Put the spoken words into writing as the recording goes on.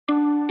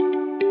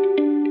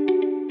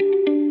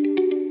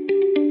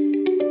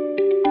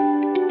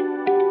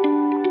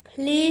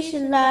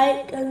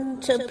like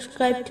and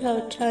subscribe to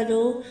our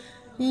channel.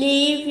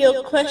 Leave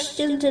your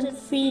questions and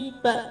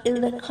feedback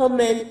in the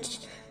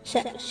comments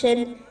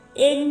section.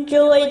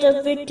 Enjoy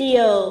the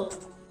video.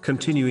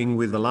 Continuing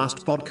with the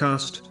last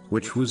podcast,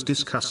 which was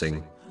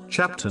discussing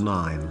chapter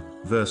 9,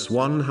 verse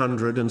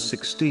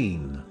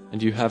 116.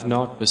 And you have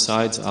not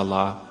besides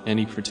Allah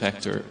any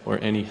protector or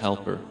any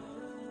helper.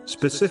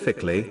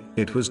 Specifically,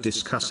 it was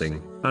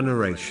discussing a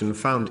narration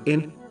found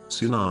in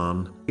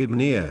Sunan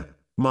Ibn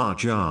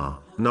Majah,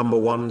 number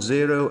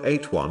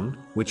 1081,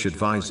 which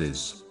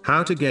advises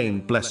how to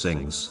gain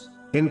blessings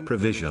in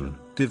provision,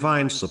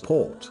 divine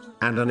support,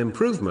 and an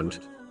improvement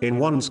in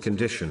one's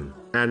condition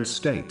and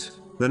state.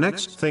 The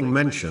next thing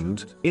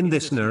mentioned in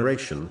this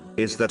narration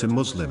is that a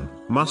Muslim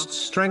must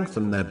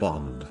strengthen their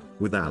bond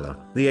with Allah,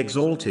 the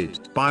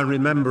Exalted, by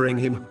remembering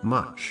Him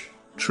much.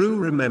 True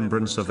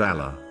remembrance of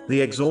Allah, the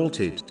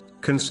Exalted,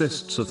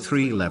 consists of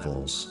 3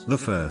 levels. The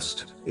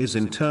first is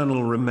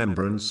internal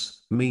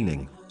remembrance,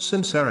 meaning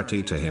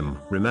sincerity to Him.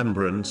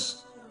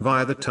 Remembrance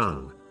via the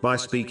tongue, by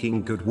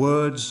speaking good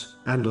words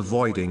and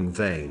avoiding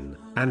vain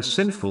and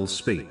sinful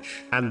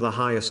speech. And the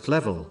highest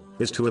level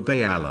is to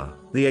obey Allah,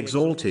 the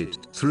Exalted,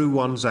 through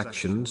one's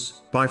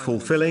actions, by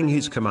fulfilling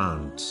His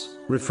commands,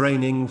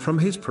 refraining from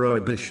His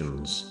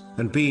prohibitions,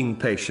 and being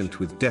patient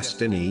with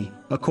destiny,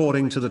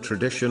 according to the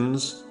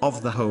traditions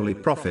of the Holy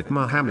Prophet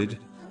Muhammad,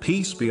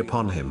 peace be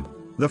upon him.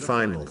 The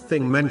final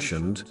thing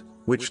mentioned,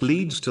 which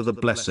leads to the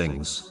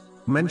blessings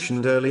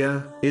mentioned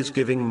earlier, is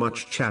giving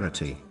much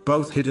charity,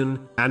 both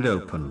hidden and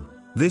open.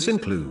 This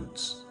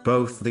includes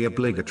both the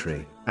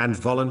obligatory and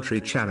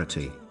voluntary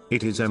charity.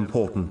 It is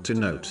important to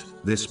note,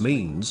 this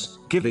means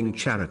giving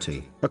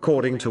charity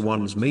according to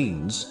one's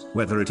means,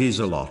 whether it is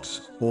a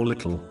lot or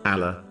little.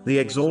 Allah, the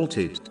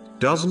Exalted,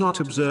 does not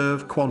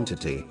observe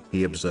quantity,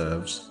 He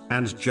observes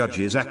and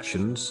judges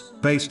actions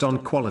based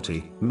on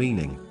quality,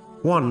 meaning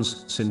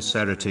one's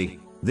sincerity.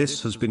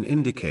 This has been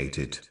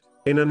indicated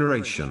in a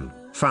narration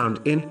found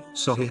in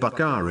Sahih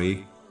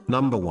Bukhari,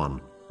 number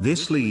 1.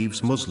 This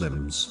leaves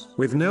Muslims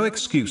with no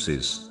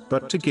excuses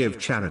but to give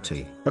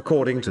charity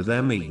according to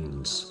their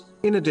means.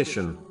 In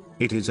addition,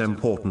 it is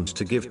important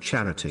to give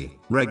charity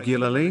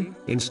regularly,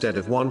 instead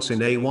of once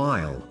in a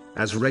while,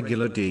 as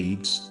regular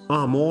deeds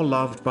are more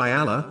loved by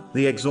Allah,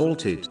 the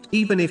Exalted,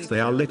 even if they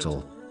are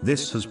little.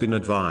 This has been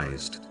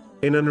advised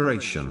in a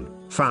narration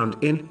found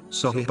in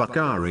Sahih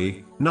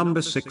Bukhari,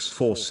 number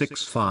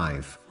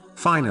 6465.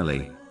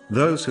 Finally,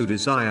 those who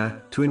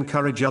desire to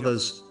encourage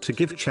others to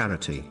give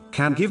charity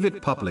can give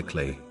it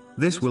publicly.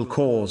 This will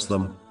cause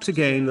them to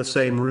gain the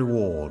same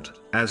reward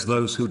as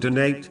those who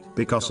donate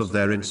because of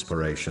their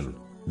inspiration.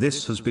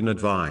 This has been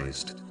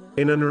advised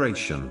in a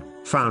narration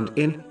found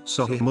in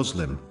Sahih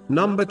Muslim,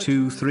 number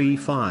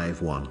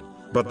 2351.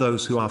 But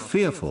those who are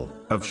fearful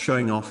of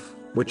showing off,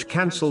 which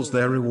cancels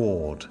their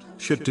reward,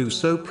 should do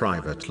so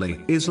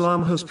privately.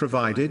 Islam has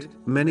provided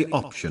many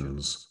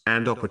options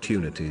and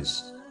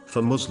opportunities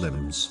for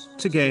Muslims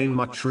to gain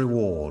much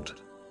reward